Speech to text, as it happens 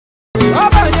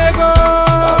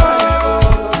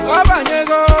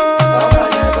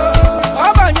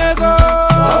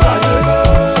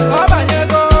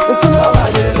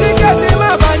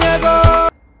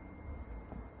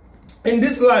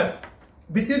this life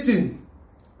be eating.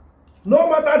 No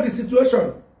matter the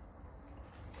situation.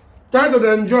 Try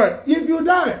to enjoy. If you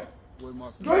die,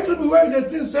 try to be where the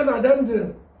things say that them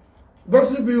thing.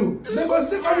 Gossip you. They go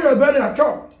stick on your belly and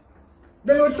chop.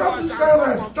 They go chop this kind of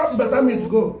rice, chop better meat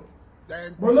go.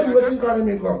 But not the waiting carry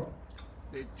me come.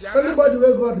 Anybody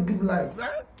where God give life,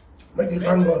 make it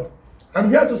thank God. I'm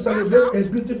here to celebrate a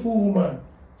beautiful woman.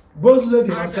 Both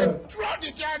lady herself.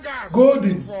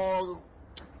 Golden.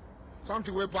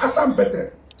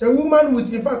 Asampete. A woman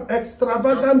with, in fact,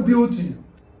 extravagant beauty.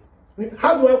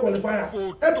 How do I qualify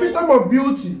her? Epitome of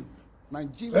beauty.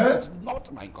 Nigeria is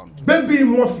not my country. Baby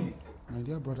Murphy. My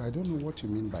dear brother, I don't know what you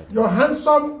mean by that. Your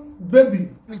handsome baby,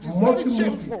 Murphy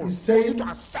shameful is saying to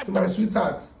my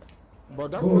sweetheart,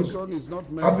 but that question is not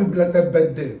meant. happy belated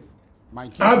birthday.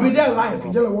 I'll be there live.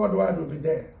 In general worldwide will be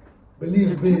there.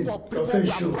 Believe me, your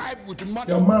face show.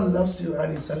 Your man loves you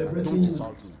and is celebrating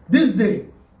you. This day,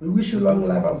 we wish you long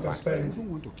life and prosperity. We don't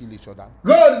want to kill each other.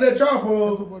 Go to the chop,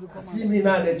 oh. See me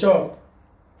now, the chop.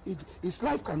 His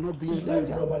life cannot be in No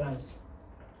danger. balance.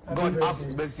 God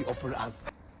have mercy upon us.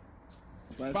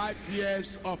 5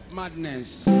 years of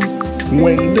madness.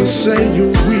 When they say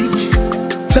you're weak,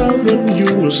 tell them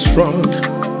you are strong.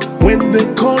 When they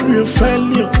call you a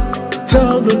failure,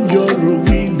 tell them you're a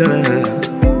winner.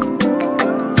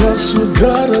 Cause who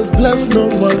God has blessed, no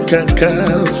one can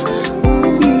curse.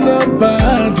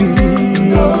 Nobody.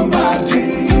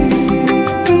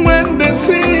 When they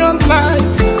see your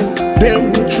light, they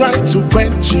will try to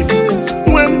quench it.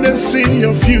 When they see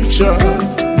your future,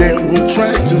 they will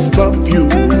try to stop you.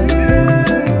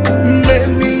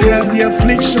 Many are the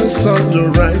afflictions of the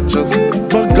righteous,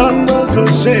 but God no go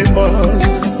shame us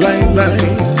like